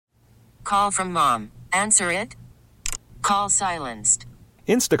Call from mom. Answer it. Call silenced.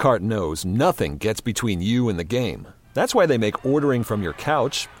 Instacart knows nothing gets between you and the game. That's why they make ordering from your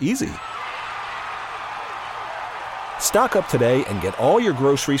couch easy. Stock up today and get all your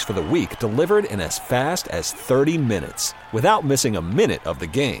groceries for the week delivered in as fast as 30 minutes without missing a minute of the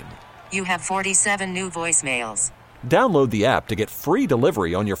game. You have 47 new voicemails. Download the app to get free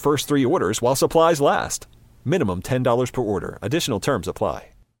delivery on your first 3 orders while supplies last. Minimum $10 per order. Additional terms apply.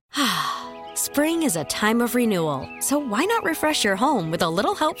 Spring is a time of renewal, so why not refresh your home with a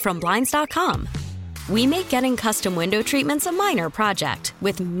little help from Blinds.com? We make getting custom window treatments a minor project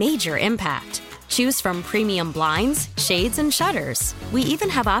with major impact. Choose from premium blinds, shades, and shutters. We even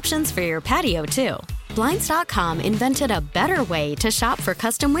have options for your patio, too. Blinds.com invented a better way to shop for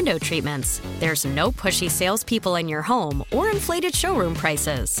custom window treatments. There's no pushy salespeople in your home or inflated showroom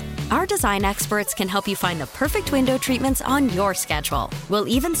prices. Our design experts can help you find the perfect window treatments on your schedule. We'll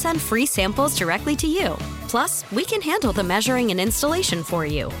even send free samples directly to you. Plus, we can handle the measuring and installation for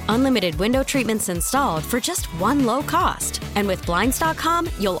you. Unlimited window treatments installed for just one low cost. And with Blinds.com,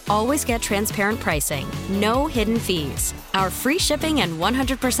 you'll always get transparent pricing. No hidden fees. Our free shipping and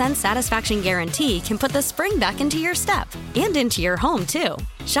 100% satisfaction guarantee can put the spring back into your step and into your home, too.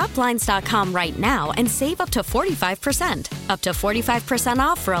 Shop Blinds.com right now and save up to 45%. Up to 45%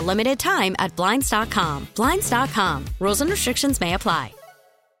 off for a limited time at Blinds.com. Blinds.com. Rules and restrictions may apply.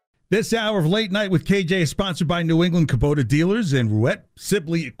 This hour of Late Night with KJ is sponsored by New England Kubota Dealers and Rouette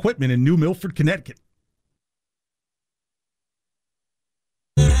Sibley Equipment in New Milford, Connecticut.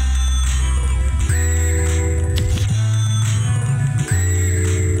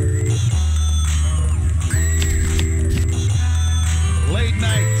 Late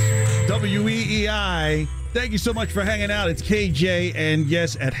Night, WEEI. Thank you so much for hanging out. It's KJ, and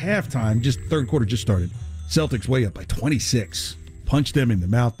yes, at halftime, just third quarter just started, Celtics way up by 26. Punch them in the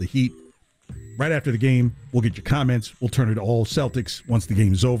mouth, the Heat. Right after the game, we'll get your comments. We'll turn it to all Celtics once the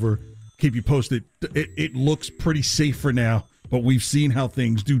game is over. Keep you posted. It looks pretty safe for now, but we've seen how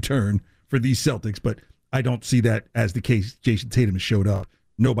things do turn for these Celtics, but I don't see that as the case. Jason Tatum has showed up.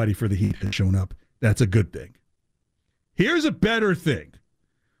 Nobody for the Heat has shown up. That's a good thing. Here's a better thing.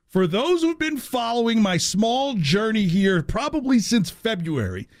 For those who've been following my small journey here probably since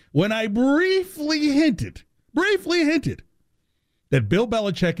February, when I briefly hinted that Bill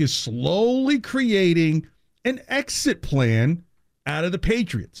Belichick is slowly creating an exit plan out of the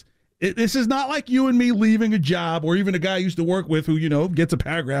Patriots. This is not like you and me leaving a job or even a guy I used to work with who, gets a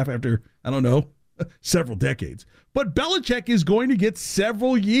paragraph after, several decades. But Belichick is going to get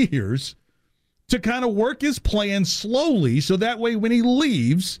several years to kind of work his plan slowly so that way when he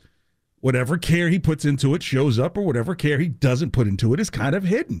leaves, whatever care he puts into it shows up, or whatever care he doesn't put into it is kind of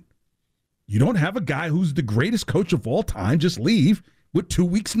hidden. You don't have a guy who's the greatest coach of all time just leave with 2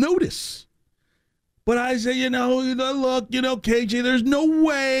 weeks' notice. But I say, look, KJ, there's no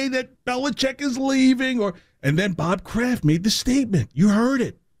way that Belichick is leaving. And then Bob Kraft made the statement. You heard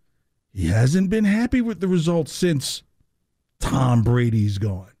it. He hasn't been happy with the results since Tom Brady's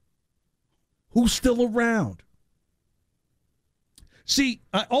gone. Who's still around? See,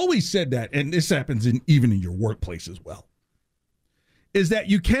 I always said that, and this happens even in your workplace as well, is that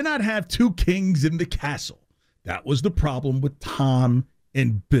you cannot have two kings in the castle. That was the problem with Tom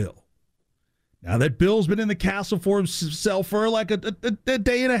and Bill. Now that Bill's been in the castle for himself for like a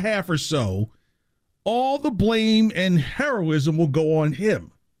day and a half or so, all the blame and heroism will go on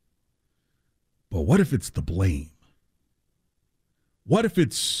him. But what if it's the blame? What if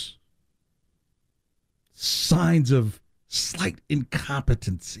it's signs of slight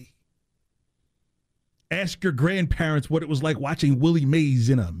incompetency? Ask your grandparents what it was like watching Willie Mays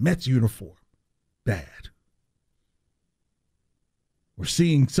in a Mets uniform. Bad. We're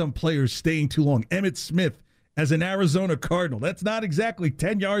seeing some players staying too long. Emmitt Smith as an Arizona Cardinal. That's not exactly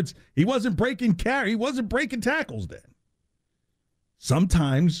 10 yards. He wasn't breaking tackles then.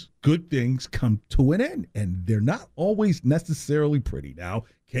 Sometimes good things come to an end, and they're not always necessarily pretty. Now,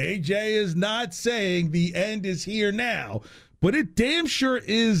 KJ is not saying the end is here now, but it damn sure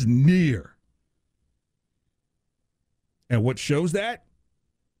is near. And what shows that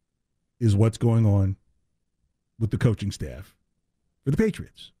is what's going on with the coaching staff for the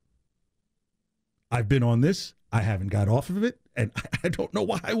Patriots. I've been on this. I haven't got off of it, and I don't know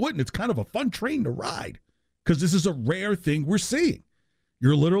why I wouldn't. It's kind of a fun train to ride because this is a rare thing we're seeing.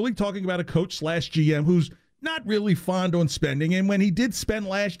 You're literally talking about a coach / GM who's not really fond on spending, and when he did spend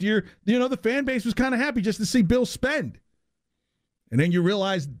last year, the fan base was kind of happy just to see Bill spend. And then you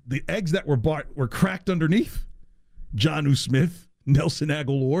realize the eggs that were bought were cracked underneath. Jonnu Smith, Nelson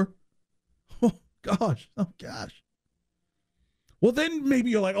Aguilar. Oh, gosh. Well, then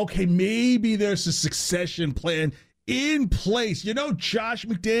maybe you're like, okay, maybe there's a succession plan in place. You know, Josh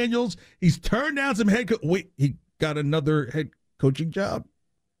McDaniels, he's turned down some head coach. Wait, he got another head coaching job,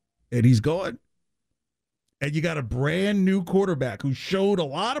 and he's gone. And you got a brand new quarterback who showed a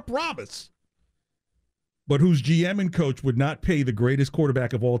lot of promise, but whose GM and coach would not pay the greatest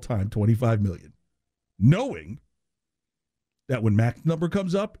quarterback of all time $25 million, knowing that when Mac's number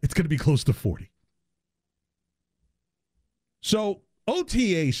comes up, it's going to be close to 40. So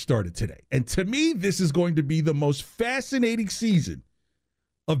OTA started today, and to me, this is going to be the most fascinating season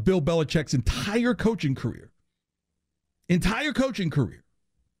of Bill Belichick's entire coaching career. And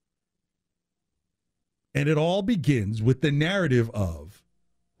it all begins with the narrative of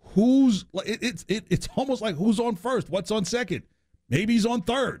it's almost like who's on first, what's on second, maybe he's on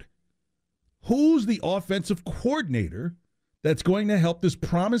third. Who's the offensive coordinator that's going to help this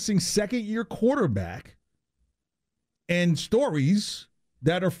promising second-year quarterback? And stories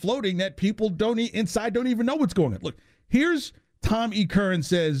that are floating that people don't even know what's going on. Look, here's Tom E. Curran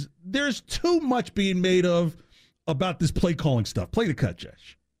says there's too much being made of about this play calling stuff. Play the cut,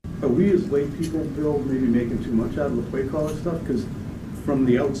 Josh. Are we as lay people, Bill, maybe making too much out of the play calling stuff? Because from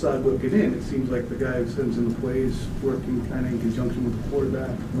the outside looking in, it seems like the guy who sends in the plays working kind of in conjunction with the quarterback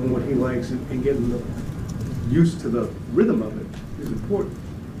and what he likes and getting used to the rhythm of it is important.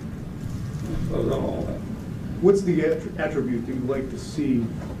 What's the attribute that you like to see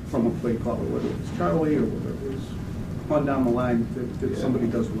from a play caller, whether it's Charlie or whether it's on down the line that somebody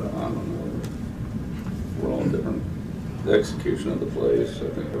does well? I don't know. We're all different. The execution of the plays,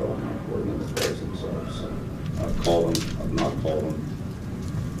 I think, are all more important than the plays themselves. So I've called them, I've not called them.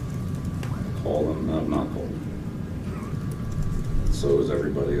 Call them, I've not called them. So is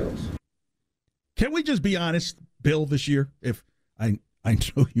everybody else. Can we just be honest, Bill, this year? If I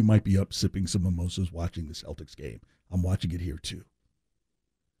know you might be up sipping some mimosas watching the Celtics game. I'm watching it here too.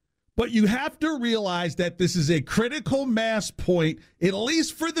 But you have to realize that this is a critical mass point, at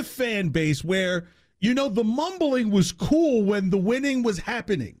least for the fan base, where, you know, the mumbling was cool when the winning was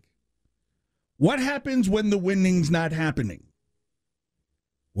happening. What happens when the winning's not happening?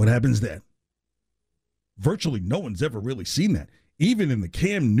 What happens then? Virtually no one's ever really seen that. Even in the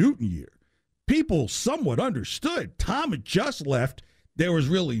Cam Newton year, people somewhat understood. Tom had just left. There was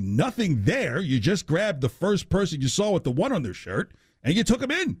really nothing there. You just grabbed the first person you saw with the one on their shirt, and you took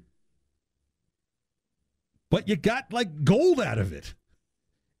him in. But you got like gold out of it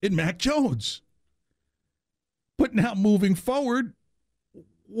in Mac Jones. But now moving forward,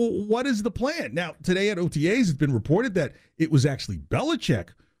 what is the plan? Now, today at OTAs, it's been reported that it was actually Belichick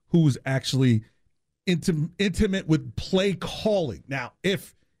who was actually intimate with play calling. Now,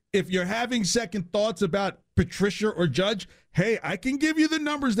 if you're having second thoughts about Patricia or Judge, hey, I can give you the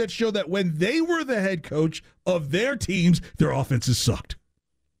numbers that show that when they were the head coach of their teams, their offenses sucked,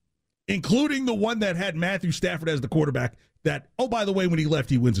 including the one that had Matthew Stafford as the quarterback that, oh, by the way, when he left,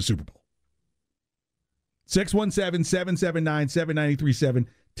 he wins a Super Bowl. 617-779-7937.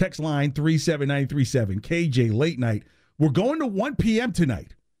 Text line 37937. KJ, late night. We're going to 1 p.m.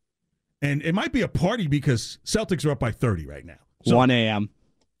 tonight. And it might be a party because Celtics are up by 30 right now. So, 1 a.m.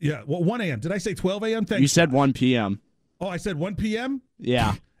 Yeah, well, 1 a.m. Did I say 12 a.m.? Thanks. You said 1 p.m. Oh, I said 1 p.m.?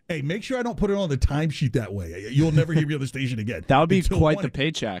 Yeah. Hey, make sure I don't put it on the timesheet that way. You'll never hear me on the station again. That would be quite the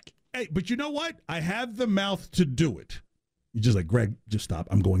paycheck. Hey, but you know what? I have the mouth to do it. You're just like, Greg, just stop.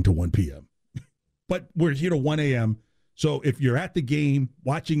 I'm going to 1 p.m. But we're here to 1 a.m. So if you're at the game,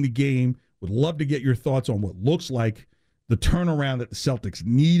 watching the game, would love to get your thoughts on what looks like the turnaround that the Celtics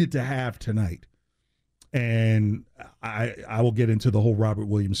needed to have tonight. And I will get into the whole Robert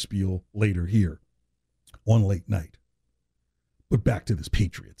Williams spiel later here on Late Night. But back to this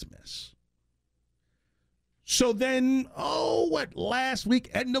Patriots mess. So then, last week,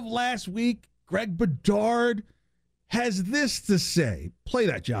 end of last week, Greg Bedard has this to say. Play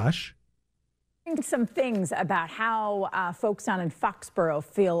that, Josh. Some things about how folks down in Foxborough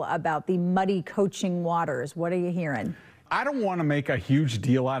feel about the muddy coaching waters. What are you hearing? I don't want to make a huge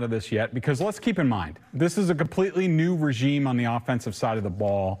deal out of this yet because let's keep in mind, this is a completely new regime on the offensive side of the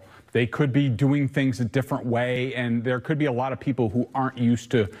ball. They could be doing things a different way, and there could be a lot of people who aren't used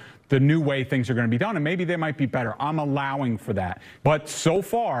to the new way things are going to be done, and maybe they might be better. I'm allowing for that. But so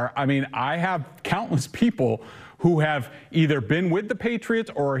far, I mean, I have countless people who have either been with the Patriots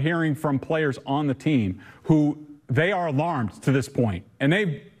or are hearing from players on the team who they are alarmed to this point, and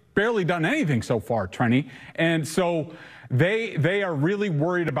they've barely done anything so far, Trenny. And so they are really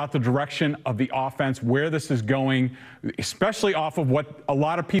worried about the direction of the offense, where this is going, especially off of what a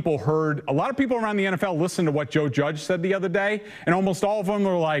lot of people heard. A lot of people around the NFL listened to what Joe Judge said the other day, and almost all of them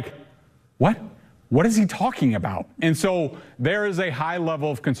were like, what? What is he talking about? And so there is a high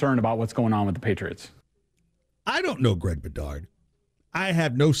level of concern about what's going on with the Patriots. I don't know Greg Bedard. I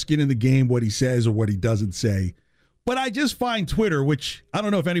have no skin in the game what he says or what he doesn't say. But I just find Twitter, which I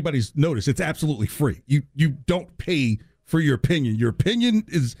don't know if anybody's noticed, it's absolutely free. You don't pay for your opinion. Your opinion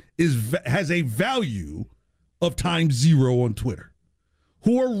has a value of times 0 on Twitter.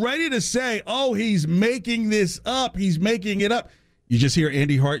 Who are ready to say, oh, he's making this up. He's making it up. You just hear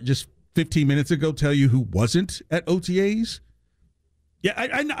Andy Hart just 15 minutes ago tell you who wasn't at OTAs. Yeah,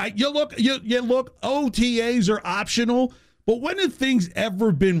 you look, OTAs are optional, but when have things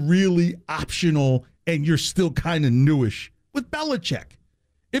ever been really optional and you're still kind of newish? With Belichick,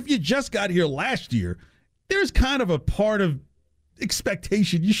 if you just got here last year, there's kind of a part of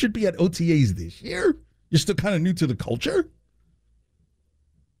expectation. You should be at OTAs this year. You're still kind of new to the culture.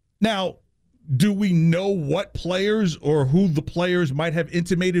 Now, do we know what players or who the players might have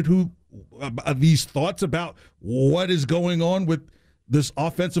intimated these thoughts about what is going on with this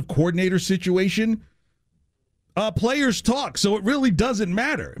offensive coordinator situation? Players talk, so it really doesn't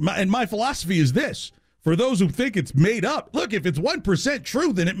matter. And my philosophy is this. For those who think it's made up, look, if it's 1%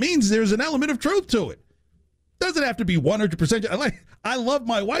 true, then it means there's an element of truth to it. Doesn't have to be 100%. I love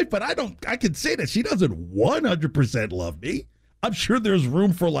my wife, but I can say that she doesn't 100% love me. I'm sure there's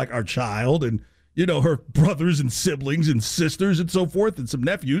room for like our child and, her brothers and siblings and sisters and so forth and some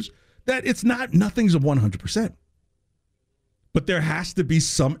nephews, that nothing's a 100%. But there has to be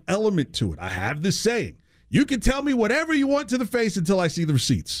some element to it. I have this saying, you can tell me whatever you want to the face until I see the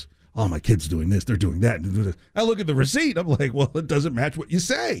receipts. Oh, my kid's doing this, they're doing that. I look at the receipt, I'm like, well, it doesn't match what you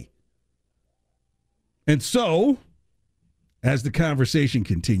say. And so, as the conversation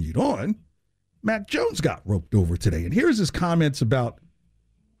continued on, Mac Jones got roped over today. And here's his comments about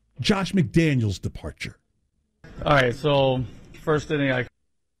Josh McDaniels' departure. All right, so first thing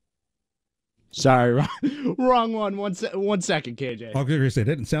Sorry, wrong one. One second, KJ. I was going to say,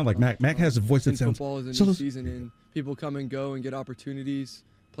 that didn't sound like Mac. Mac has a voice that sounds... Football is a new season, and people come and go and get opportunities,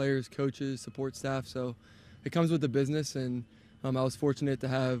 players, coaches, support staff. So it comes with the business, and I was fortunate to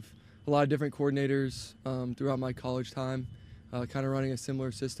have a lot of different coordinators throughout my college time, kind of running a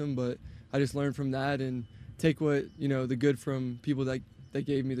similar system. But I just learned from that and take what, the good from people that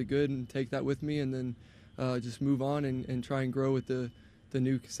gave me the good and take that with me, and then just move on and try and grow with the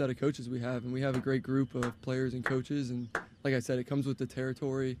new set of coaches we have. And we have a great group of players and coaches. And like I said, it comes with the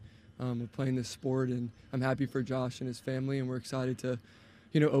territory of playing this sport. And I'm happy for Josh and his family, and we're excited to,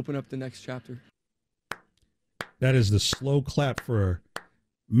 open up the next chapter. That is the slow clap for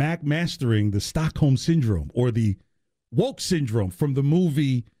Mac mastering the Stockholm Syndrome, or the woke syndrome from the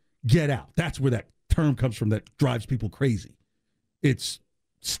movie Get Out. That's where that term comes from that drives people crazy. It's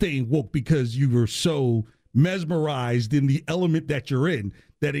staying woke because you were so mesmerized in the element that you're in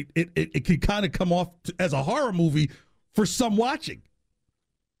that it can kind of come off as a horror movie for some watching.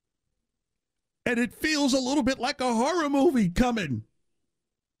 And it feels a little bit like a horror movie coming.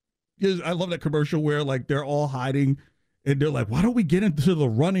 I love that commercial where like they're all hiding and they're like, why don't we get into the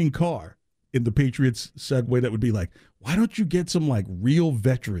running car? In the Patriots segue, that would be like, why don't you get some like real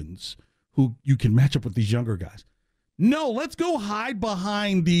veterans who you can match up with these younger guys? No, let's go hide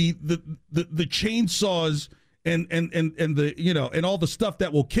behind the chainsaws and the and all the stuff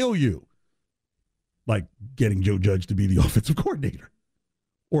that will kill you, like getting Joe Judge to be the offensive coordinator,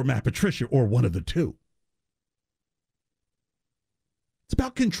 or Matt Patricia, or one of the two. It's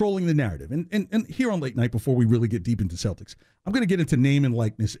about controlling the narrative. And here on Late Night, before we really get deep into Celtics, I'm going to get into name and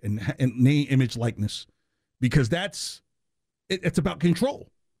likeness and name, image, likeness, because it's about control.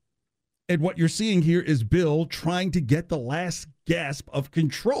 And what you're seeing here is Bill trying to get the last gasp of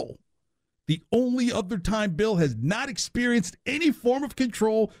control. The only other time Bill has not experienced any form of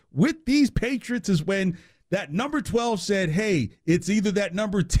control with these Patriots is when that number 12 said, hey, it's either that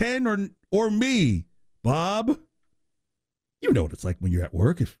number 10 or me, Bob. You know what it's like when you're at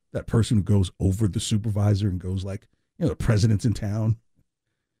work, if that person who goes over the supervisor and goes like, the president's in town.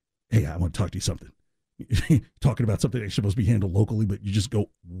 Hey, I want to talk to you something. Talking about something that's supposed to be handled locally, but you just go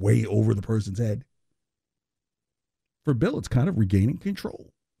way over the person's head. For Bill, it's kind of regaining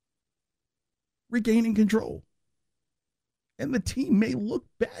control. Regaining control. And the team may look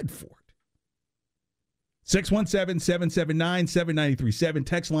bad for it. 617-779-7937.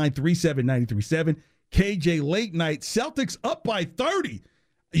 Text line 37937. KJ Late Night. Celtics up by 30.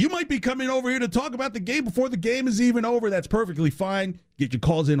 You might be coming over here to talk about the game before the game is even over. That's perfectly fine. Get your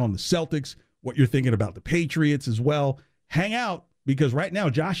calls in on the Celtics, what you're thinking about the Patriots as well. Hang out, because right now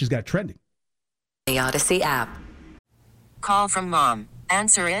Josh has got trending. The Odyssey app. Call from mom.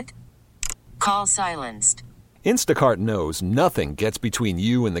 Answer it. Call silenced. Instacart knows nothing gets between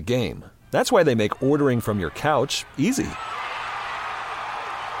you and the game. That's why they make ordering from your couch easy.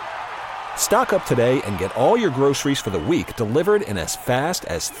 Stock up today and get all your groceries for the week delivered in as fast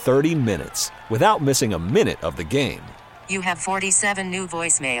as 30 minutes without missing a minute of the game. You have 47 new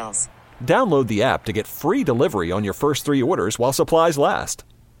voicemails. Download the app to get free delivery on your first 3 orders while supplies last.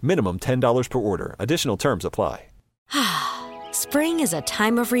 Minimum $10 per order. Additional terms apply. Spring is a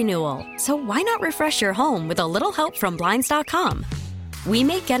time of renewal, so why not refresh your home with a little help from Blinds.com? We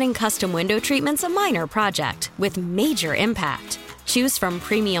make getting custom window treatments a minor project with major impact. Choose from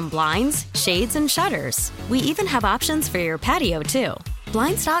premium blinds, shades, and shutters. We even have options for your patio, too.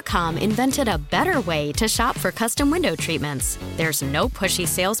 Blinds.com invented a better way to shop for custom window treatments. There's no pushy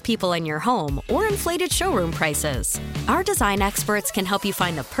salespeople in your home or inflated showroom prices. Our design experts can help you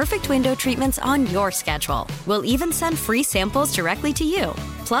find the perfect window treatments on your schedule. We'll even send free samples directly to you.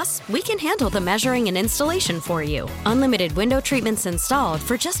 Plus, we can handle the measuring and installation for you. Unlimited window treatments installed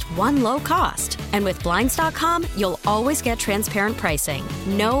for just one low cost. And with Blinds.com, you'll always get transparent pricing.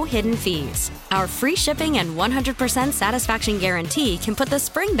 No hidden fees. Our free shipping and 100% satisfaction guarantee can put the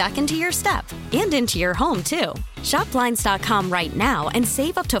spring back into your step and into your home, too. Shop Blinds.com right now and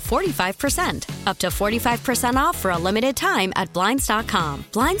save up to 45%. Up to 45% off for a limited time at Blinds.com.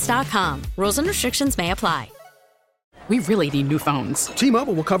 Blinds.com. Rules and restrictions may apply. We really need new phones.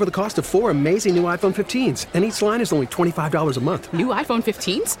 T-Mobile will cover the cost of 4 amazing new iPhone 15s, and each line is only $25 a month. New iPhone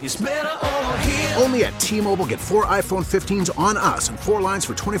 15s? It's better over here. Only at T-Mobile, get 4 iPhone 15s on us and 4 lines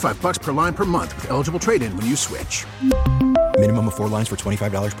for $25 per line per month with eligible trade-in when you switch. Minimum of 4 lines for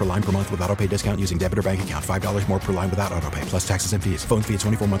 $25 per line per month with auto-pay discount using debit or bank account. $5 more per line without auto-pay, plus taxes and fees. Phone fee at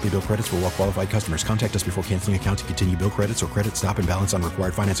 24 monthly bill credits for well-qualified customers. Contact us before canceling account to continue bill credits or credit stop and balance on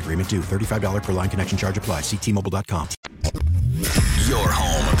required finance agreement due. $35 per line connection charge applies. See T-Mobile.com. Your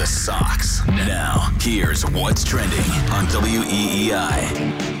home of the Sox. Now, here's what's trending on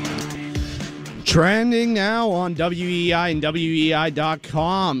WEEI. Trending now on WEEI and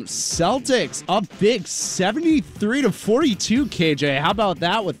WEEI.com. Celtics up big 73-42, KJ. How about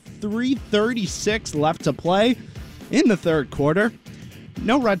that with 3:36 left to play in the third quarter?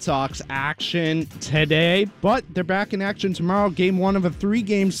 No Red Sox action today, but they're back in action tomorrow. Game 1 of a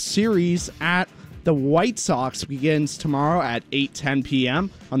 3-game series at the White Sox begins tomorrow at 8:10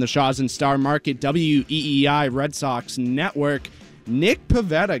 p.m. on the Shaw's and Star Market WEEI Red Sox Network. Nick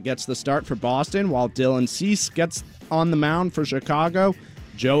Pivetta gets the start for Boston, while Dylan Cease gets on the mound for Chicago.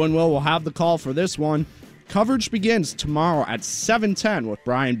 Joe and Will have the call for this one. Coverage begins tomorrow at 7:10 with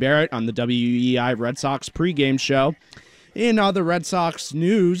Brian Barrett on the WEEI Red Sox pregame show. In other Red Sox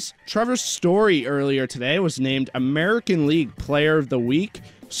news, Trevor Story earlier today was named American League Player of the Week.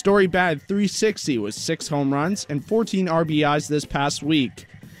 Story batted .360 with 6 home runs and 14 RBIs this past week.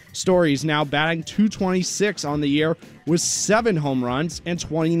 Story's now batting .226 on the year with 7 home runs and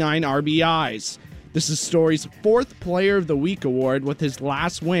 29 RBIs. This is Story's 4th Player of the Week award, with his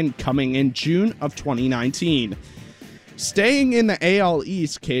last win coming in June of 2019. Staying in the AL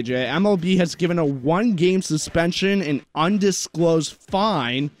East, KJ, MLB has given a 1-game suspension and undisclosed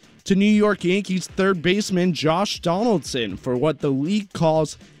fine to New York Yankees third baseman Josh Donaldson for what the league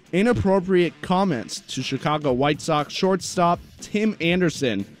calls inappropriate comments to Chicago White Sox shortstop Tim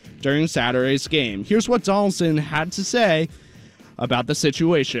Anderson during Saturday's game. Here's what Donaldson had to say about the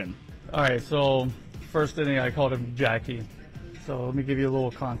situation. All right, so first inning I called him Jackie. So let me give you a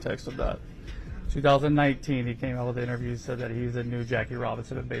little context of that. 2019, he came out with an interview, said that he's the new Jackie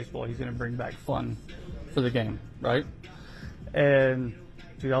Robinson of baseball. He's going to bring back fun for the game, right? And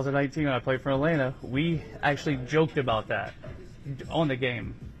 2019, when I played for Atlanta, we actually joked about that on the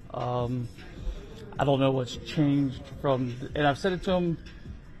game. I don't know what's changed from, and I've said it to him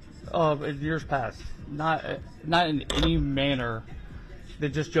in years past, not in any manner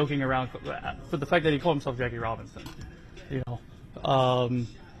than just joking around, for the fact that he called himself Jackie Robinson, you know.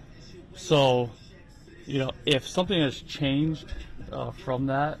 So, you know, if something has changed from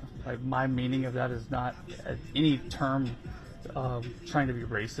that, like my meaning of that is not any term trying to be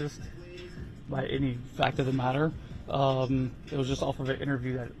racist by any fact of the matter. It was just off of an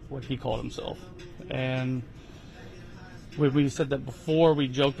interview that what he called himself. And when we said that before, we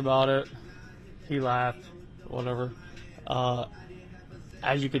joked about it. He laughed, whatever.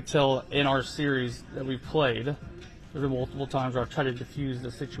 As you could tell in our series that we played, there were multiple times where I've tried to diffuse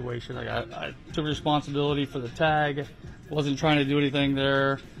the situation. Like I took responsibility for the tag, wasn't trying to do anything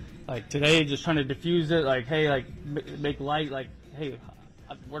there. Like today, just trying to diffuse it. Like, hey, like make light. Like, hey,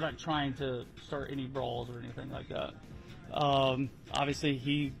 we're not trying to start any brawls or anything like that. Obviously,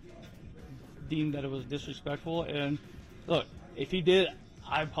 he deemed that it was disrespectful. And look, if he did,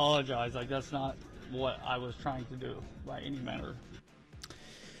 I apologize. Like, that's not what I was trying to do by any manner.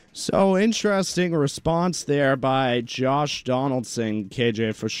 So interesting response there by Josh Donaldson,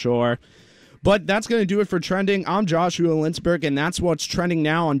 KJ, for sure. But that's going to do it for trending. I'm Joshua Linsberg, and that's what's trending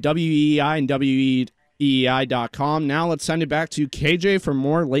now on WEEI and WEEI.com. Now let's send it back to KJ for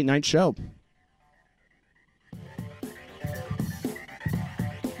more Late Night Show.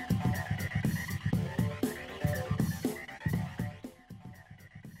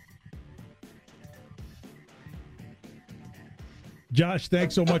 Josh,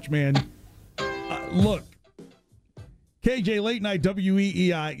 thanks so much, man. Look, KJ, Late Night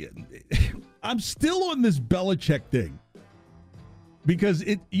WEEI. I'm still on this Belichick thing because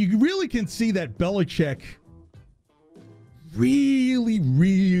you really can see that Belichick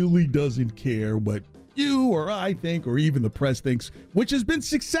really doesn't care what you or I think or even the press thinks, which has been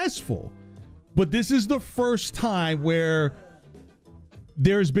successful. But this is the first time where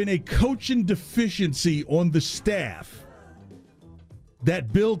there's been a coaching deficiency on the staff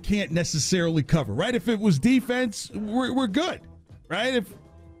that Bill can't necessarily cover, right? If it was defense, we're good, right? If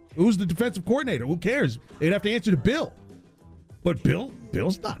it was the defensive coordinator, who cares? They'd have to answer to Bill. But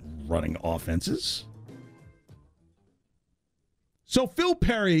Bill's not running offenses. So Phil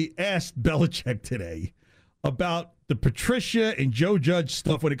Perry asked Belichick today about the Patricia and Joe Judge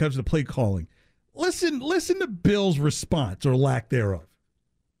stuff when it comes to play calling. Listen to Bill's response or lack thereof.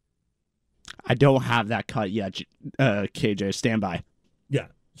 I don't have that cut yet, KJ. Stand by. Yeah.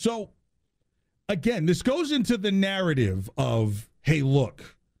 So, again, this goes into the narrative of, hey,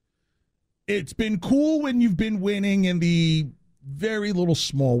 look, it's been cool when you've been winning in the very little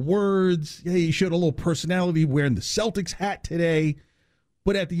small words. Yeah, you showed a little personality wearing the Celtics hat today.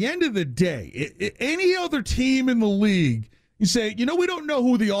 But at the end of the day, any other team in the league, you say, we don't know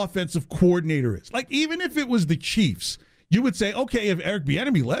who the offensive coordinator is. Like, even if it was the Chiefs, you would say, okay, if Eric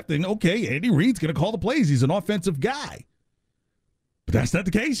Bieniemy left, then okay, Andy Reid's going to call the plays. He's an offensive guy. But that's not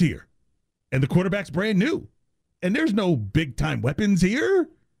the case here. And the quarterback's brand new. And there's no big-time weapons here.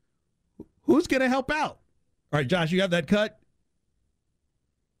 Who's going to help out? All right, Josh, you have that cut?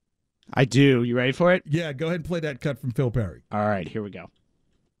 I do. You ready for it? Yeah, go ahead and play that cut from Phil Perry. All right, here we go.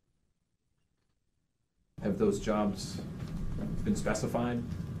 Have those jobs been specified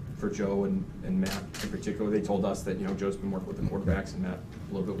for Joe and Matt in particular? They told us that, Joe's been working with the quarterbacks and Matt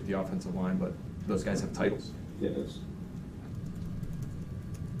a little bit with the offensive line, but those guys have titles. Yes.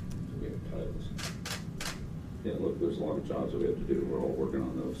 We have titles. Yeah, look, there's a lot of jobs that we have to do. We're all working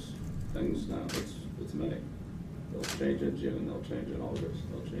on those things now. It's May. They'll change in June, they'll change in August,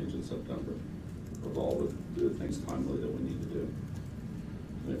 they'll change in September. We're all to do the things timely that we need to do.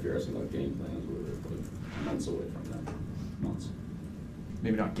 And if you're asking about game plans, we're months away from that. Months.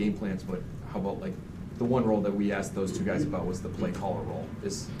 Maybe not game plans, but how about like the one role that we asked those two guys about was the play caller role.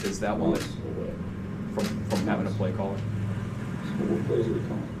 Is that one from having a play caller? So what plays are we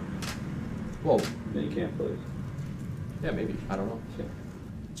calling? Well, many camp plays. Yeah, maybe. I don't know. Yeah.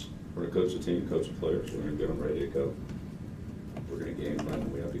 We're going to coach the team, coach the players. We're going to get them ready to go. We're going to game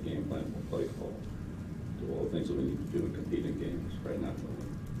plan. We have to game plan. We'll play call. Do all the things that we need to do and compete in games. Right now,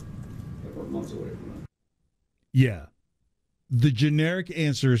 we're months away from that. Yeah. The generic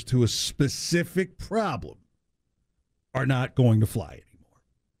answers to a specific problem are not going to fly anymore.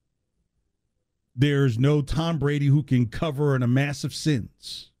 There's no Tom Brady who can cover in a massive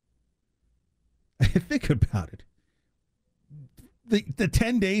sins. Think about it. The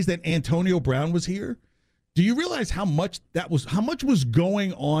 10 days that Antonio Brown was here, do you realize how much was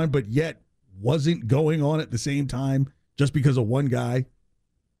going on, but yet wasn't going on at the same time just because of one guy,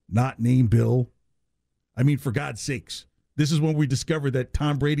 not named Bill? I mean, for God's sakes, this is when we discovered that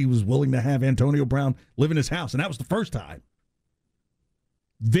Tom Brady was willing to have Antonio Brown live in his house, and that was the first time.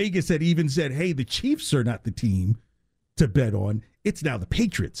 Vegas had even said, hey, the Chiefs are not the team to bet on. It's now the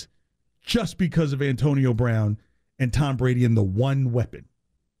Patriots, just because of Antonio Brown and Tom Brady and the one weapon.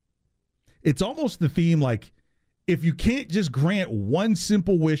 It's almost the theme like, if you can't just grant one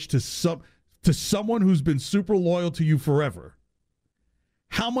simple wish to someone who's been super loyal to you forever,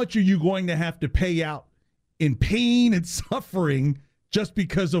 how much are you going to have to pay out in pain and suffering just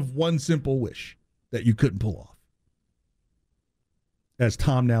because of one simple wish that you couldn't pull off? As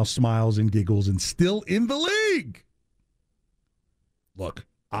Tom now smiles and giggles and still in the league. Look,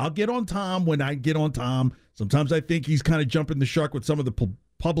 I'll get on Tom when I get on Tom. Sometimes I think he's kind of jumping the shark with some of the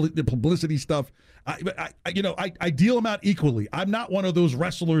publicity stuff. I deal him out equally. I'm not one of those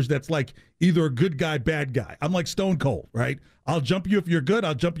wrestlers that's like either a good guy, bad guy. I'm like Stone Cold, right? I'll jump you if you're good.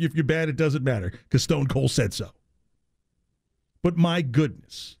 I'll jump you if you're bad. It doesn't matter because Stone Cold said so. But my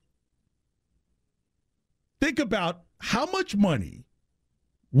goodness, think about how much money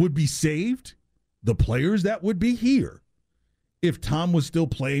would be saved, the players that would be here, if Tom was still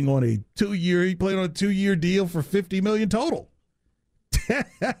playing on a 2-year, he played on a 2-year deal for $50 million total.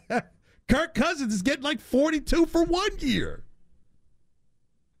 Kirk Cousins is getting like 42 for 1 year.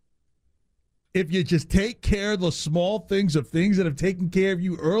 If you just take care of the small things of things that have taken care of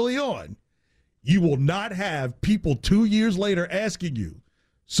you early on, you will not have people 2 years later asking you,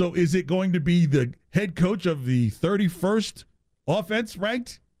 so is it going to be the head coach of the 31st offense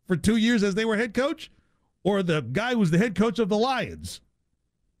ranked for 2 years as they were head coach, or the guy who's the head coach of the Lions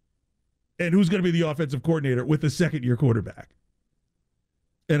and who's going to be the offensive coordinator with a second-year quarterback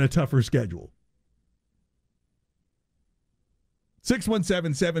and a tougher schedule?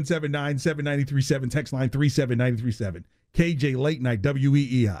 617-779-7937, text line 37937. KJ Late Night,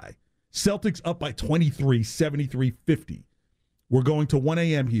 WEEI. Celtics up by 23, 73-50. We're going to 1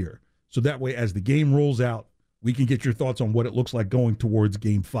 a.m. here, so that way as the game rolls out, we can get your thoughts on what it looks like going towards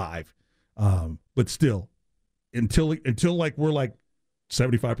Game 5. But still, until like we're like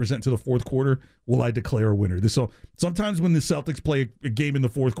 75% to the fourth quarter, will I declare a winner? So sometimes when the Celtics play a game in the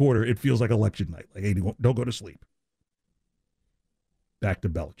fourth quarter, it feels like election night. Like, hey, don't go to sleep. Back to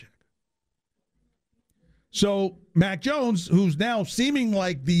Belichick. So Mac Jones, who's now seeming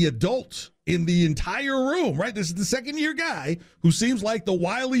like the adult in the entire room, right? This is the second-year guy who seems like the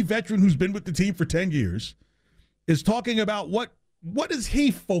wily veteran who's been with the team for 10 years, is talking about what is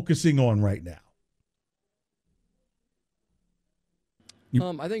he focusing on right now?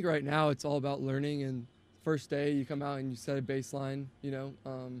 I think right now it's all about learning, and first day you come out and you set a baseline,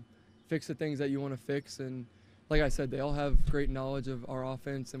 fix the things that you want to fix. And like I said, they all have great knowledge of our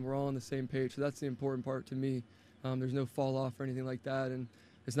offense, and we're all on the same page. So that's the important part to me. There's no fall off or anything like that, and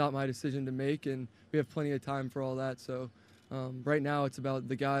it's not my decision to make, and we have plenty of time for all that. So right now it's about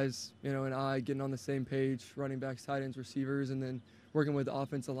the guys, and I getting on the same page, running backs, tight ends, receivers, and then working with the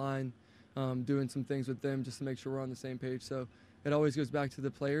offensive line, doing some things with them just to make sure we're on the same page. So it always goes back to the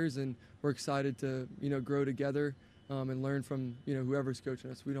players, and we're excited to, grow together and learn from, whoever's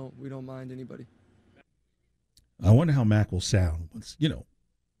coaching us. We don't mind anybody. I wonder how Mac will sound once,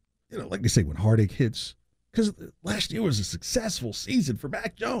 like they say, when heartache hits. Because last year was a successful season for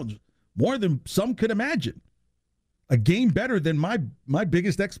Mac Jones, more than some could imagine. A game better than my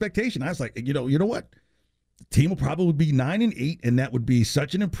biggest expectation. I was like, you know what? The team will probably be 9-8, and that would be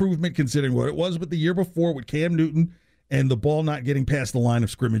such an improvement considering what it was with the year before with Cam Newton and the ball not getting past the line of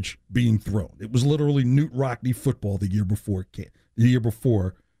scrimmage being thrown. It was literally Newt Rockne football the year before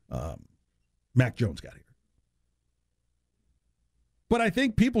Mac Jones got here. But I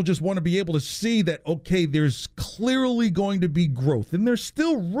think people just want to be able to see that, okay, there's clearly going to be growth, and there's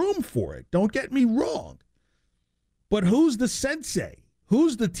still room for it. Don't get me wrong. But who's the sensei?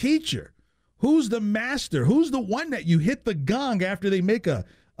 Who's the teacher? Who's the master? Who's the one that you hit the gong after they make a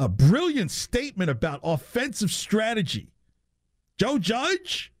brilliant statement about offensive strategy? Joe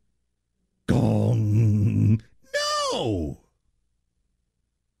Judge? Gong. No.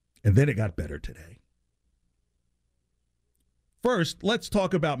 And then it got better today. First, let's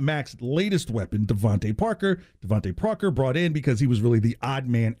talk about Mac's latest weapon, Devontae Parker. Devontae Parker brought in because he was really the odd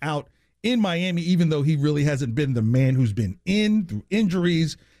man out in Miami, even though he really hasn't been the man who's been in through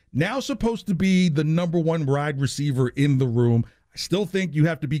injuries. Now supposed to be the number one wide receiver in the room. I still think you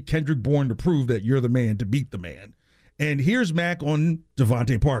have to beat Kendrick Bourne to prove that you're the man to beat the man. And here's Mac on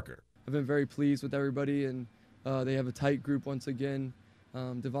Devontae Parker. I've been very pleased with everybody, and they have a tight group once again.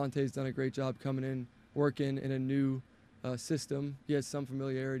 Devontae's done a great job coming in, working in a new system. He has some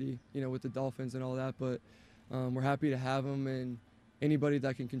familiarity, with the Dolphins and all that, but we're happy to have him, and anybody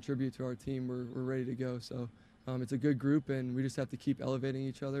that can contribute to our team, we're ready to go. So it's a good group, and we just have to keep elevating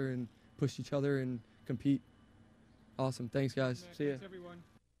each other and push each other and compete. Awesome. Thanks, guys. See ya. Thanks, everyone.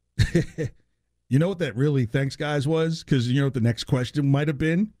 You know what that really thanks, guys, was? Because you know what the next question might have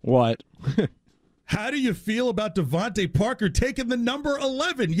been? What? How do you feel about Devontae Parker taking the number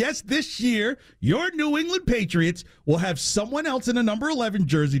 11? Yes, this year, your New England Patriots will have someone else in a number 11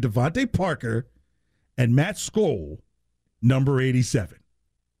 jersey, Devontae Parker, and Matt Skoll, number 87.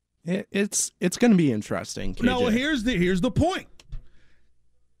 It's going to be interesting, KJ. No, here's the point.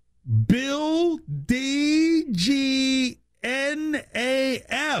 Bill DGNAF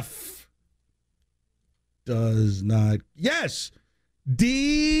does not. Yes.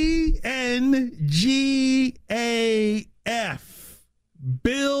 DNGAF.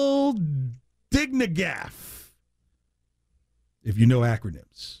 Bill Dignagaff. If you know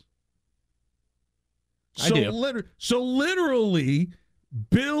acronyms. I do. So literally,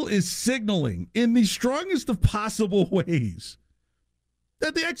 Bill is signaling in the strongest of possible ways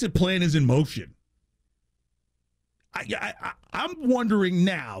that the exit plan is in motion. I'm wondering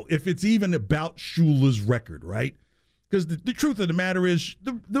now if it's even about Shula's record, right? Because the truth of the matter is,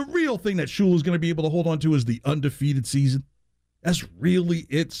 the real thing that Shula is going to be able to hold on to is the undefeated season. That's really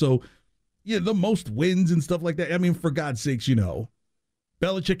it. So, yeah, the most wins and stuff like that. I mean, for God's sakes,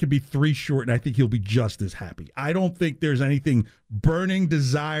 Belichick could be 3 short, and I think he'll be just as happy. I don't think there's anything burning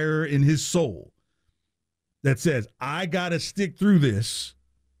desire in his soul that says, I got to stick through this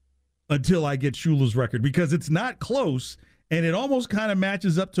until I get Shula's record, because it's not close, and it almost kind of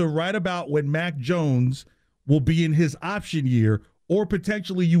matches up to right about when Mac Jones will be in his option year, or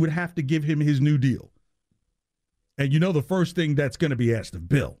potentially you would have to give him his new deal. And the first thing that's going to be asked of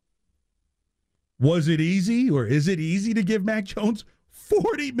Bill, was it easy, or is it easy to give Mac Jones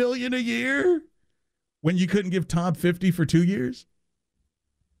 $40 million a year when you couldn't give Tom $50 for 2 years?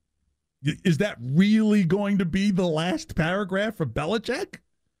 Is that really going to be the last paragraph for Belichick?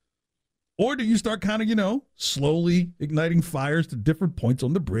 Or do you start kind of, slowly igniting fires to different points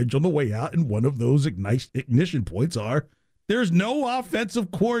on the bridge on the way out? And one of those ignition points are, there's no offensive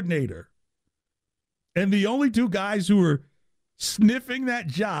coordinator. And the only 2 guys who are sniffing that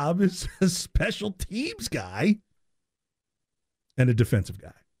job is a special teams guy and a defensive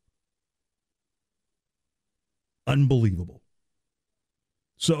guy. Unbelievable.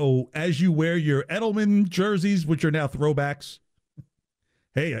 So as you wear your Edelman jerseys, which are now throwbacks,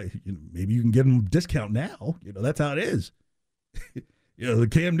 hey, maybe you can get them a discount now. That's how it is. The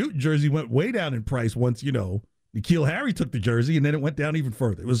Cam Newton jersey went way down in price once, N'Keal Harry took the jersey, and then it went down even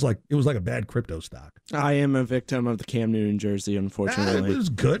further. It was like a bad crypto stock. I am a victim of the Cam Newton jersey, unfortunately. It was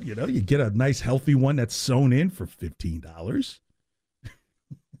good, You get a nice, healthy one that's sewn in for $15.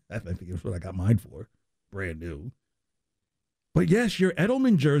 I think it's what I got mine for. Brand new. But yes, your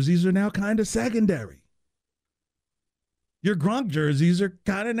Edelman jerseys are now kind of secondary. Your Gronk jerseys are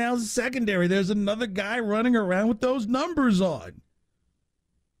kind of now secondary. There's another guy running around with those numbers on.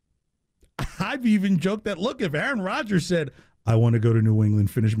 I've even joked that, look, if Aaron Rodgers said, I want to go to New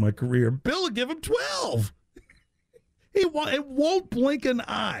England, finish my career, Bill would give him 12. It won't blink an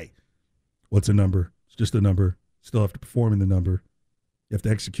eye. What's a number? It's just a number. Still have to perform in the number. You have to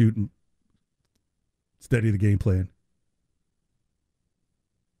execute and steady the game plan.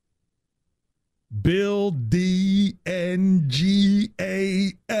 Bill DNGAF.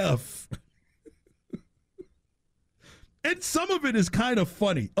 And some of it is kind of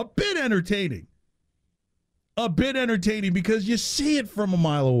funny, a bit entertaining because you see it from a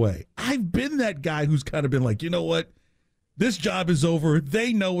mile away. I've been that guy who's kind of been like, you know what? This job is over.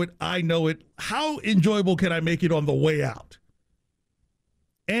 They know it. I know it. How enjoyable can I make it on the way out?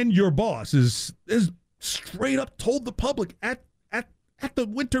 And your boss is straight up told the public at the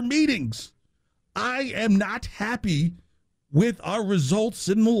winter meetings, I am not happy with our results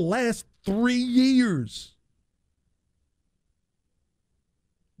in the last 3 years.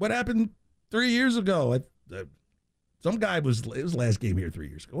 What happened 3 years ago? Some guy it was last game here 3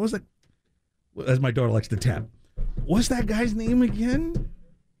 years ago. What was that? As my daughter likes to tap. What's that guy's name again?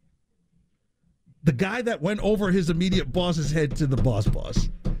 The guy that went over his immediate boss's head to the boss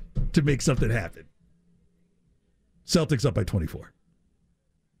to make something happen. Celtics up by 24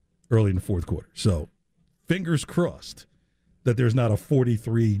 early in the fourth quarter. So fingers crossed that there's not a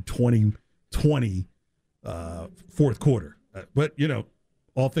 43-20 fourth quarter. But,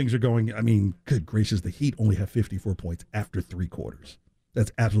 all things are going, good gracious, the Heat only have 54 points after 3 quarters. That's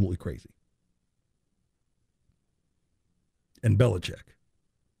absolutely crazy. And Belichick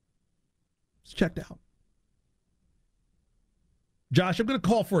is checked out. Josh, I'm going to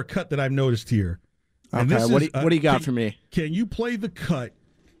call for a cut that I've noticed here. And okay, what do you got for me? Can you play the cut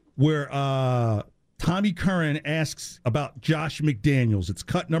where Tommy Curran asks about Josh McDaniels? It's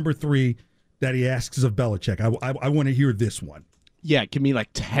cut number 3 that he asks of Belichick. I want to hear this one. Yeah, give me like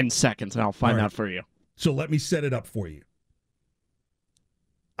 10 seconds and I'll find out for you. So let me set it up for you.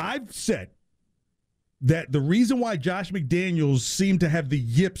 I've said that the reason why Josh McDaniels seemed to have the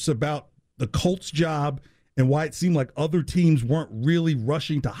yips about the Colts job and why it seemed like other teams weren't really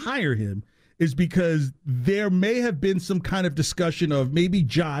rushing to hire him is because there may have been some kind of discussion of maybe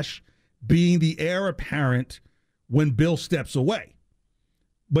Josh being the heir apparent when Bill steps away.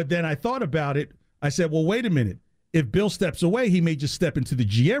 But then I thought about it. I said, well, wait a minute. If Bill steps away, he may just step into the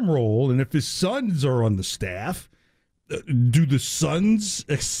GM role. And if his sons are on the staff, do the sons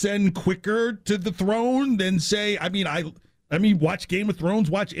ascend quicker to the throne than say, watch Game of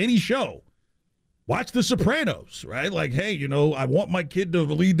Thrones, watch any show. Watch The Sopranos, right? Like, hey, I want my kid to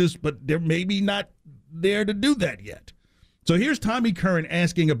lead this, but they're maybe not there to do that yet. So here's Tommy Curran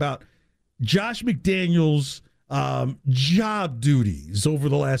asking about Josh McDaniels' job duties over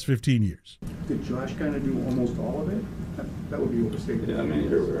the last 15 years. Did Josh kind of do almost all of it? That would be overstated. Yeah,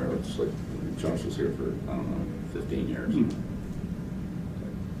 here we are. It's like Josh was here for, 15 years.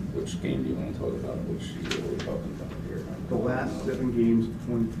 Which game do you want to talk about? Which year are we talking about here? The last 7 games of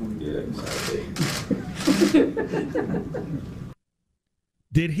 2020. Yeah, exactly.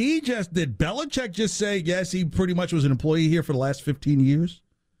 Did Belichick just say, yes, he pretty much was an employee here for the last 15 years?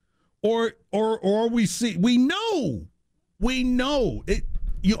 Or we know it.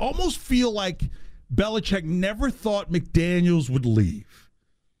 You almost feel like Belichick never thought McDaniels would leave.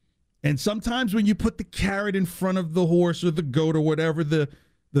 And sometimes when you put the carrot in front of the horse or the goat or whatever the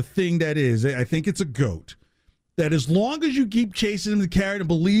thing that is, I think it's a goat, that as long as you keep chasing the carrot and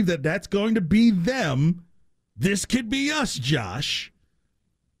believe that that's going to be them, this could be us, Josh.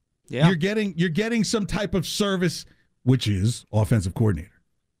 Yeah. You're getting some type of service, which is offensive coordinator.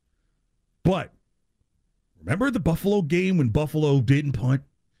 But remember the Buffalo game when Buffalo didn't punt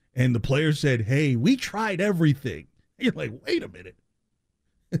and the players said, hey, we tried everything. And you're like, wait a minute.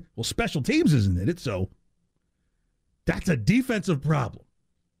 Well, special teams isn't in it, so that's a defensive problem.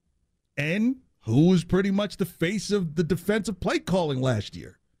 And who was pretty much the face of the defensive play calling last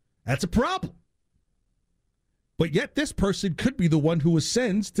year? That's a problem. But yet this person could be the one who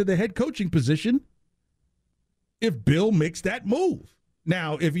ascends to the head coaching position if Bill makes that move.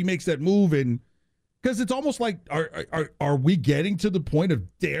 Now, if he makes that move, and because it's almost like, are we getting to the point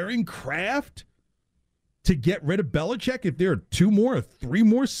of daring Kraft to get rid of Belichick if there are 2 more or 3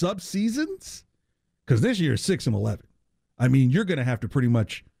 more sub-seasons? Because this year is 6-11. I mean, you're going to have to pretty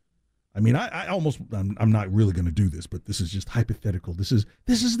much, I'm not really going to do this, but this is just hypothetical. This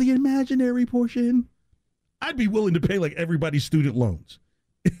is the imaginary portion. I'd be willing to pay like everybody's student loans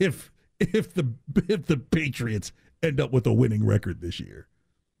if the Patriots end up with a winning record this year.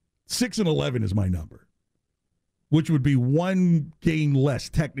 6-11 is my number, which would be 1 game less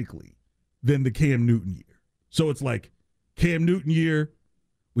technically than the Cam Newton year. So it's like Cam Newton year,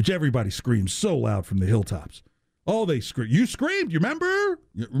 which everybody screams so loud from the hilltops. Oh, they scream. You screamed. You remember?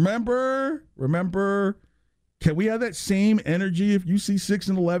 Remember? Can we have that same energy if you see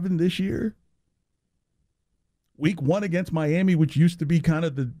 6-11 this year? Week 1 against Miami, which used to be kind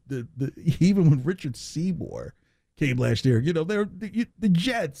of the even when Richard Seymour came last year, they're the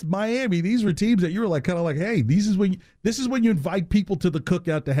Jets, Miami. These were teams that you were like kind of like, hey, this is when you invite people to the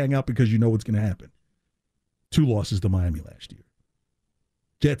cookout to hang out because you know what's going to happen. 2 losses to Miami last year.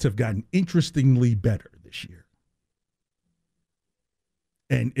 Jets have gotten interestingly better this year.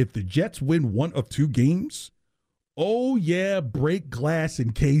 And if the Jets win 1 of 2 games, oh yeah, break glass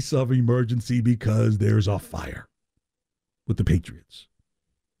in case of emergency because there's a fire with the Patriots.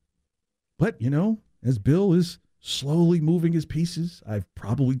 But, as Bill is slowly moving his pieces, I've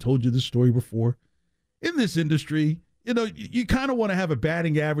probably told you this story before. In this industry, you kind of want to have a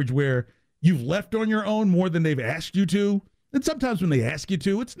batting average where you've left on your own more than they've asked you to. And sometimes when they ask you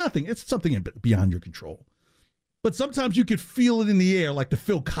to, it's nothing. It's something beyond your control. But sometimes you could feel it in the air, like the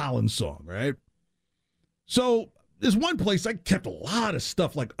Phil Collins song, right? So there's one place I kept a lot of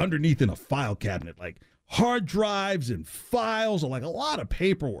stuff like underneath in a file cabinet, like hard drives and files, or like a lot of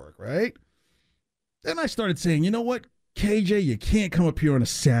paperwork, right? Then I started saying, you know what, KJ, you can't come up here on a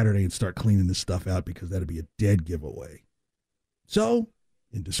Saturday and start cleaning this stuff out because that'd be a dead giveaway. So,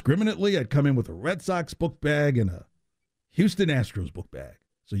 indiscriminately, I'd come in with a Red Sox book bag and a Houston Astros book bag.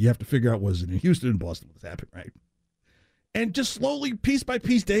 So you have to figure out, was it in Houston and Boston what's happened, right? And just slowly, piece by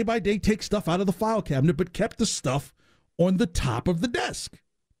piece, day by day, take stuff out of the file cabinet, but kept the stuff on the top of the desk.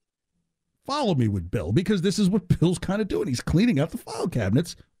 Follow me with Bill, because this is what Bill's kind of doing. He's cleaning out the file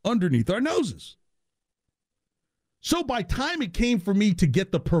cabinets underneath our noses. So by time it came for me to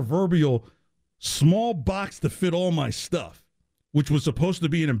get the proverbial small box to fit all my stuff, which was supposed to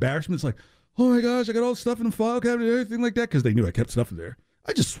be an embarrassment, it's like, oh my gosh, I got all the stuff in the file cabinet and everything like that, because they knew I kept stuff in there.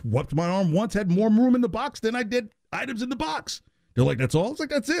 I just swept my arm once, had more room in the box than I did items in the box. They're like, that's all? I was like,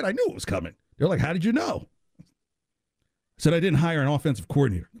 that's it. I knew it was coming. They're like, how did you know? I said, I didn't hire an offensive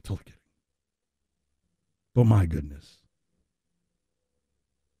coordinator. I'm totally kidding. But my goodness.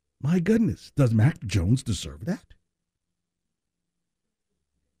 Does Mac Jones deserve that?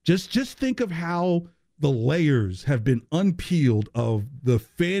 Just think of how the layers have been unpeeled of the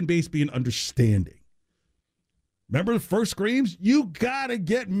fan base being understanding. Remember the first screams? You got to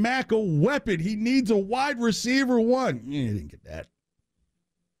get Mac a weapon. He needs a wide receiver 1. You didn't get that.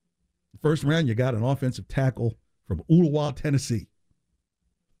 First round, you got an offensive tackle from Ooltewah, Tennessee.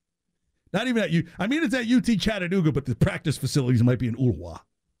 Not even at it's at UT Chattanooga, but the practice facilities might be in Ooltewah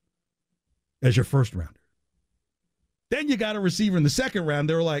as your first rounder. Then you got a receiver in the second round.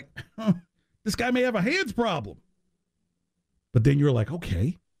 They were like, this guy may have a hands problem. But then you're like,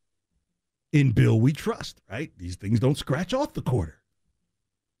 okay. In Bill, we trust, right? These things don't scratch off the quarter.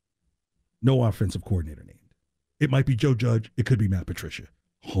 No offensive coordinator named. It might be Joe Judge. It could be Matt Patricia.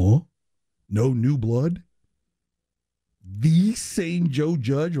 Huh? No new blood? The same Joe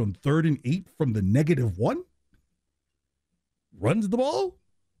Judge on 3rd and 8 from the -1? Runs the ball?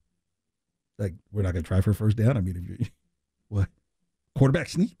 Like, we're not going to try for a first down? I mean, if you what? Quarterback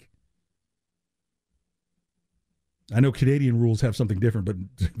sneak? I know Canadian rules have something different, but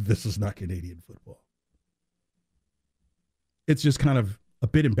this is not Canadian football. It's just kind of a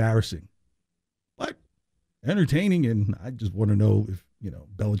bit embarrassing, but entertaining, and I just want to know if,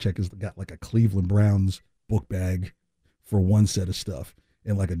 Belichick has got like a Cleveland Browns book bag for one set of stuff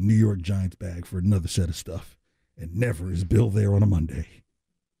and like a New York Giants bag for another set of stuff, and never is Bill there on a Monday.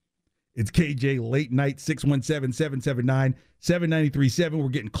 It's KJ Late Night, 617-779-7937. We're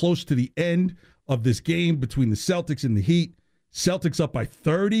getting close to the end of this game between the Celtics and the Heat. Celtics up by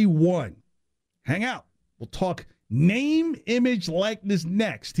 31. Hang out. We'll talk name, image, likeness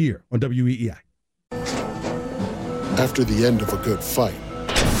next here on WEEI. After the end of a good fight,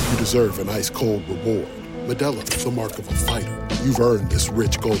 you deserve an ice-cold reward. Modelo is the mark of a fighter. You've earned this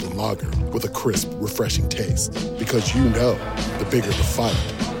rich golden lager with a crisp, refreshing taste. Because you know, the bigger the fight,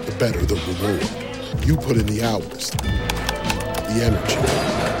 the better the reward. You put in the hours, the energy,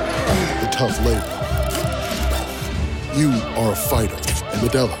 the tough labor. You are a fighter, and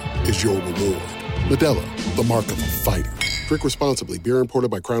Modelo is your reward. Modelo, the mark of a fighter. Drink responsibly. Beer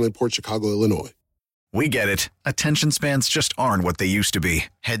imported by Crown Imports, Chicago, Illinois. We get it. Attention spans just aren't what they used to be.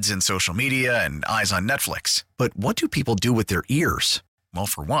 Heads in social media and eyes on Netflix. But what do people do with their ears? Well,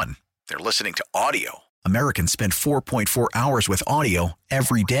 for one, they're listening to audio. Americans spend 4.4 hours with audio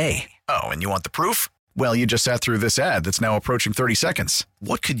every day. Oh, and you want the proof? Well, you just sat through this ad that's now approaching 30 seconds.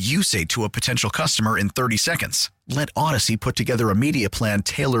 What could you say to a potential customer in 30 seconds? Let Odyssey put together a media plan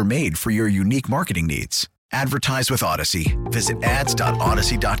tailor-made for your unique marketing needs. Advertise with Odyssey. Visit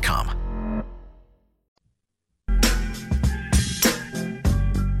ads.odyssey.com.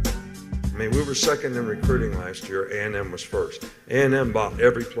 I mean, we were second in recruiting last year. A&M was first. A&M bought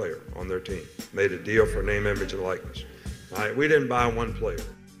every player on their team, made a deal for name, image, and likeness. All right, we didn't buy one player.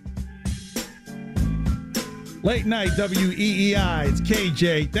 Late Night WEEI, it's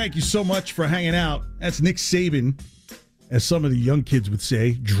KJ. Thank you so much for hanging out. That's Nick Saban, as some of the young kids would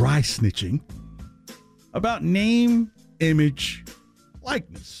say, dry snitching about name, image,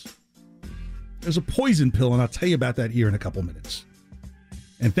 likeness. There's a poison pill, and I'll tell you about that here in a couple minutes.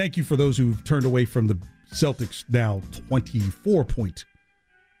 And thank you for those who've turned away from the Celtics' now 24-point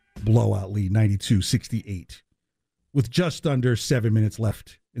blowout lead, 92-68, with just under 7 minutes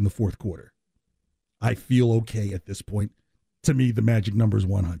left in the fourth quarter. I feel okay at this point. To me, the magic number is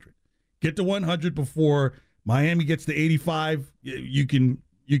 100. Get to 100 before Miami gets to 85. You can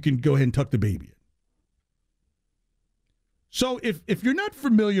go ahead and tuck the baby in. So if you're not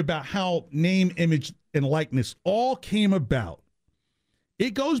familiar about how name, image, and likeness all came about,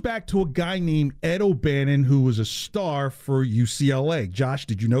 it goes back to a guy named Ed O'Bannon, who was a star for UCLA. Josh,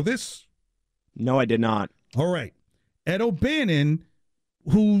 did you know this? No, I did not. All right. Ed O'Bannon,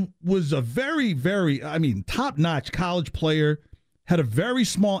 who was a very, very, top-notch college player, had a very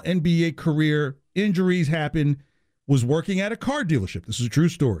small NBA career, injuries happened, was working at a car dealership. This is a true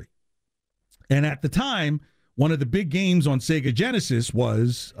story. And at the time, one of the big games on Sega Genesis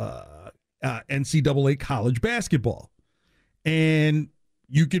was NCAA college basketball. And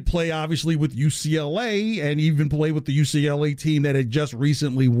you could play, obviously, with UCLA and even play with the UCLA team that had just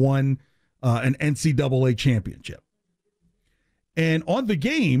recently won an NCAA championship. And on the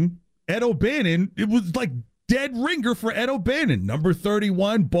game, Ed O'Bannon, it was like dead ringer for Ed O'Bannon. Number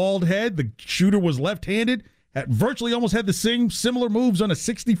 31, bald head. The shooter was left-handed. Virtually almost had the same similar moves on a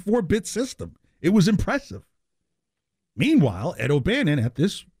 64-bit system. It was impressive. Meanwhile, Ed O'Bannon at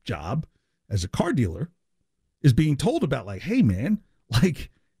this job as a car dealer is being told about, like, hey, man, like,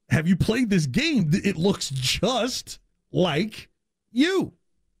 have you played this game? It looks just like you.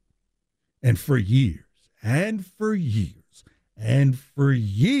 And for years, and for years, and for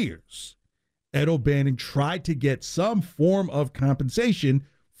years, Ed O'Bannon tried to get some form of compensation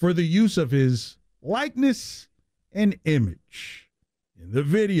for the use of his likeness and image in the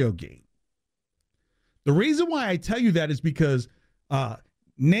video game. The reason why I tell you that is because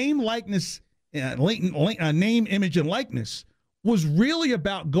name, likeness, name, image, and likeness was really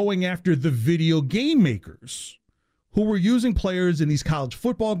about going after the video game makers who were using players in these college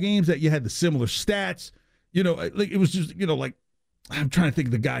football games that you had the similar stats. You know, like it was just, you know, like, I'm trying to think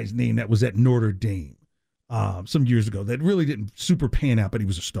of the guy's name that was at Notre Dame some years ago that really didn't super pan out, but he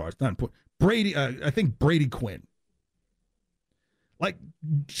was a star. It's not important. Brady, I think Brady Quinn. Like,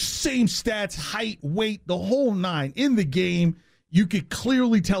 same stats, height, weight, the whole nine. In the game, you could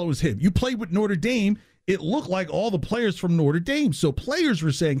clearly tell it was him. You played with Notre Dame, it looked like all the players from Notre Dame. So players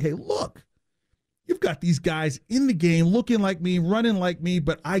were saying, hey, look, you've got these guys in the game looking like me, running like me,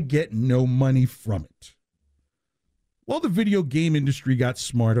 but I get no money from it. Well, the video game industry got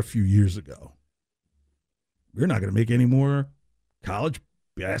smart a few years ago. We're not going to make any more college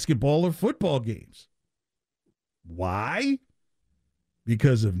basketball or football games. Why?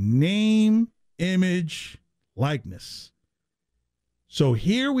 Because of name, image, likeness. So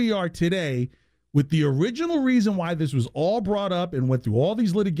here we are today with the original reason why this was all brought up and went through all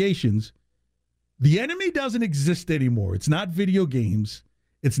these litigations. The enemy doesn't exist anymore. It's not video games.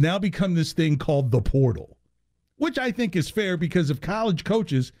 It's now become this thing called the portal, which I think is fair because if college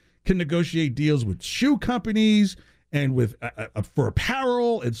coaches can negotiate deals with shoe companies and with for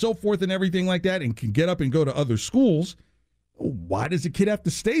apparel and so forth and everything like that and can get up and go to other schools, why does a kid have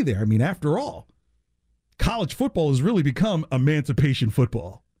to stay there? I mean, after all, college football has really become emancipation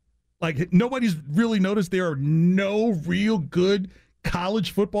football. Like, nobody's really noticed there are no real good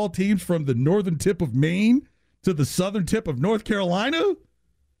college football teams from the northern tip of Maine to the southern tip of North Carolina?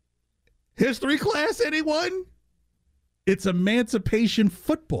 History class, anyone? It's emancipation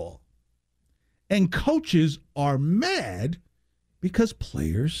football. And coaches are mad because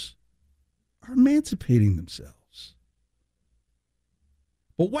players are emancipating themselves.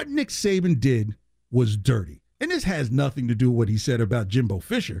 But what Nick Saban did was dirty. And this has nothing to do with what he said about Jimbo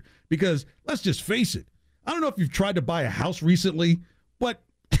Fisher, because let's just face it. I don't know if you've tried to buy a house recently, but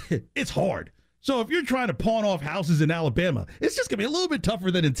it's hard. So if you're trying to pawn off houses in Alabama, it's just going to be a little bit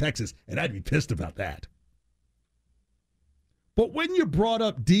tougher than in Texas, and I'd be pissed about that. But when you brought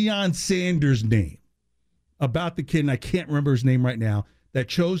up Deion Sanders' name about the kid, and I can't remember his name right now, that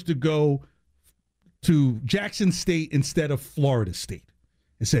chose to go to Jackson State instead of Florida State,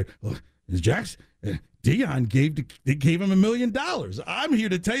 and said, "Look, Deion gave him $1 million. I'm here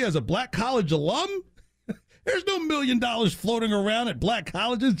to tell you, as a black college alum, there's no $1 million floating around at black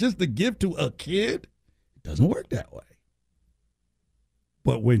colleges just to give to a kid. It doesn't work that way."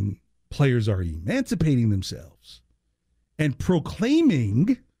 But when players are emancipating themselves and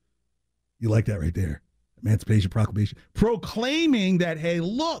proclaiming, you like that right there, Emancipation Proclamation, proclaiming that, hey,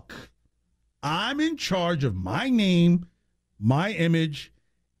 look, I'm in charge of my name, my image,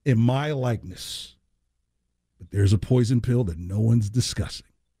 and my likeness. But there's a poison pill that no one's discussing.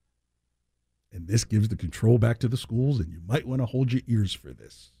 And this gives the control back to the schools, and you might want to hold your ears for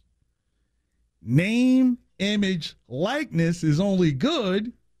this. Name, image, likeness is only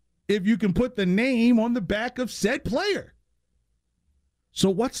good if you can put the name on the back of said player. So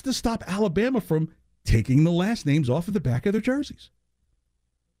what's to stop Alabama from taking the last names off of the back of their jerseys?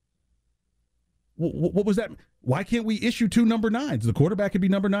 What was that? Why can't we issue 2 number 9s? The quarterback could be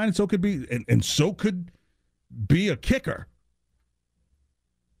number 9, and so could be, and so could be a kicker.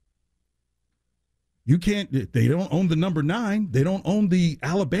 You can't, they don't own the number 9. They don't own the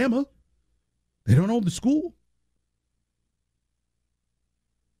Alabama. They don't own the school.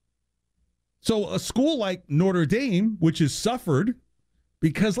 So a school like Notre Dame, which has suffered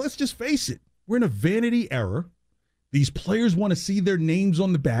because, let's just face it, we're in a vanity era. These players want to see their names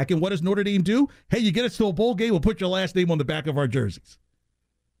on the back. And what does Notre Dame do? Hey, you get us to a bowl game, we'll put your last name on the back of our jerseys.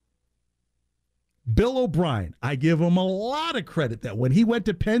 Bill O'Brien, I give him a lot of credit that when he went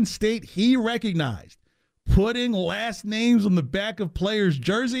to Penn State, he recognized putting last names on the back of players'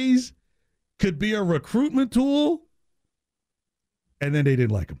 jerseys could be a recruitment tool. And then they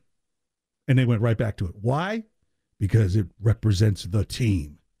didn't like him. And they went right back to it. Why? Because it represents the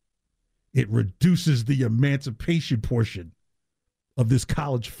team. It reduces the emancipation portion of this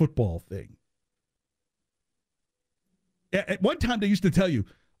college football thing. At one time, they used to tell you,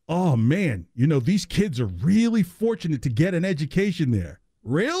 oh, man, you know, these kids are really fortunate to get an education there.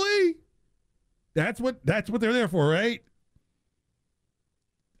 Really? That's what they're there for, right?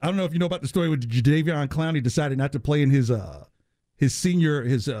 I don't know if you know about the story when Jadeveon Clowney decided not to play in his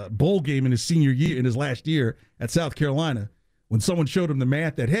bowl game in his senior year, in his last year at South Carolina, when someone showed him the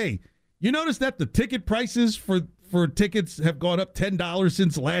math that, hey, you notice that the ticket prices for tickets have gone up $10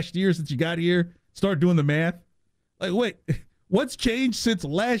 since last year, since you got here? Start doing the math. Like, wait, what's changed since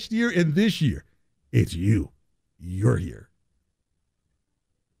last year and this year? It's you. You're here.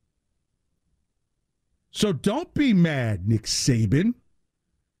 So don't be mad, Nick Saban,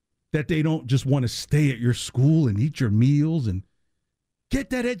 that they don't just want to stay at your school and eat your meals and get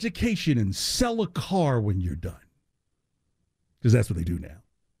that education and sell a car when you're done. Because that's what they do now.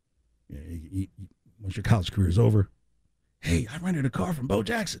 Once your college career is over, hey, I rented a car from Bo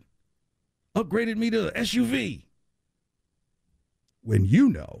Jackson. Upgraded me to an SUV. When you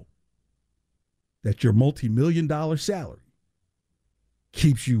know that your multi-million-dollar salary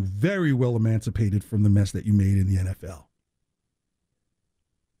keeps you very well emancipated from the mess that you made in the NFL.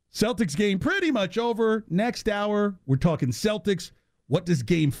 Celtics game pretty much over. Next hour, we're talking Celtics. What does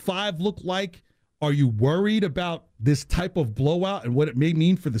Game 5 look like? Are you worried about this type of blowout and what it may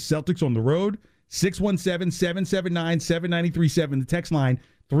mean for the Celtics on the road? 617-779-7937. The text line,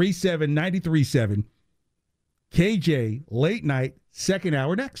 37937. KJ, late night, second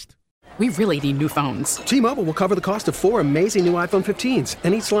hour next. We really need new phones. T-Mobile will cover the cost of 4 amazing new iPhone 15s,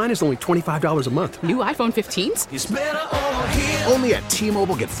 and each line is only $25 a month. New iPhone 15s? It's better over here. Only at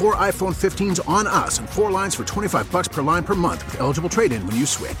T-Mobile, get 4 iPhone 15s on us and 4 lines for $25 per line per month with eligible trade-in when you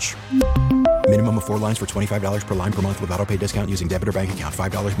switch. Minimum of 4 lines for $25 per line per month with autopay discount using debit or bank account.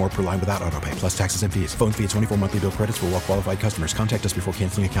 $5 more per line without autopay, plus taxes and fees. Phone fee at 24 monthly bill credits for well-qualified customers. Contact us before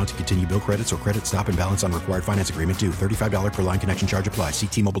canceling account to continue bill credits or credit stop and balance on required finance agreement due. $35 per line connection charge applies. See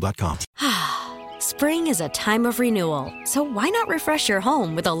T-Mobile.com. Spring is a time of renewal, so why not refresh your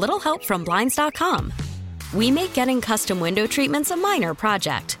home with a little help from Blinds.com? We make getting custom window treatments a minor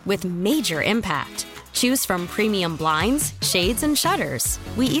project with major impact. Choose from premium blinds, shades, and shutters.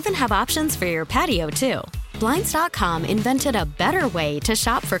 We even have options for your patio, too. Blinds.com invented a better way to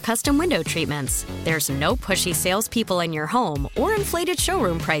shop for custom window treatments. There's no pushy salespeople in your home or inflated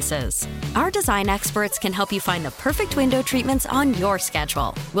showroom prices. Our design experts can help you find the perfect window treatments on your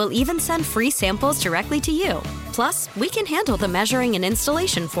schedule. We'll even send free samples directly to you. Plus, we can handle the measuring and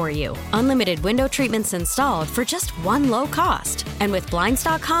installation for you. Unlimited window treatments installed for just one low cost. And with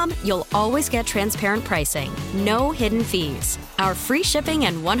Blinds.com, you'll always get transparent pricing. No hidden fees. Our free shipping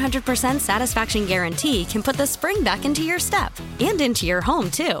and 100% satisfaction guarantee can put the spring back into your step and into your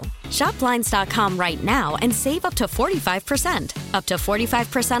home, too. Shop Blinds.com right now and save up to 45%. Up to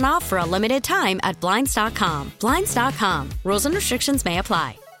 45% off for a limited time at Blinds.com. Blinds.com. Rules and restrictions may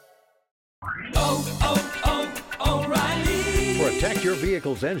apply. Protect your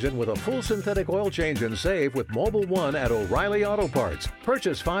vehicle's engine with a full synthetic oil change and save with Mobil 1 at O'Reilly Auto Parts.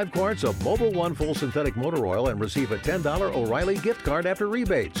 Purchase 5 quarts of Mobil 1 full synthetic motor oil and receive a $10 O'Reilly gift card after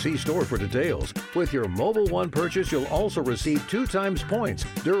rebate. See store for details. With your Mobil 1 purchase, you'll also receive 2 times points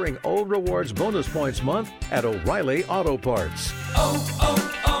during O Rewards Bonus Points Month at O'Reilly Auto Parts.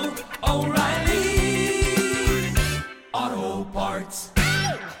 O'Reilly.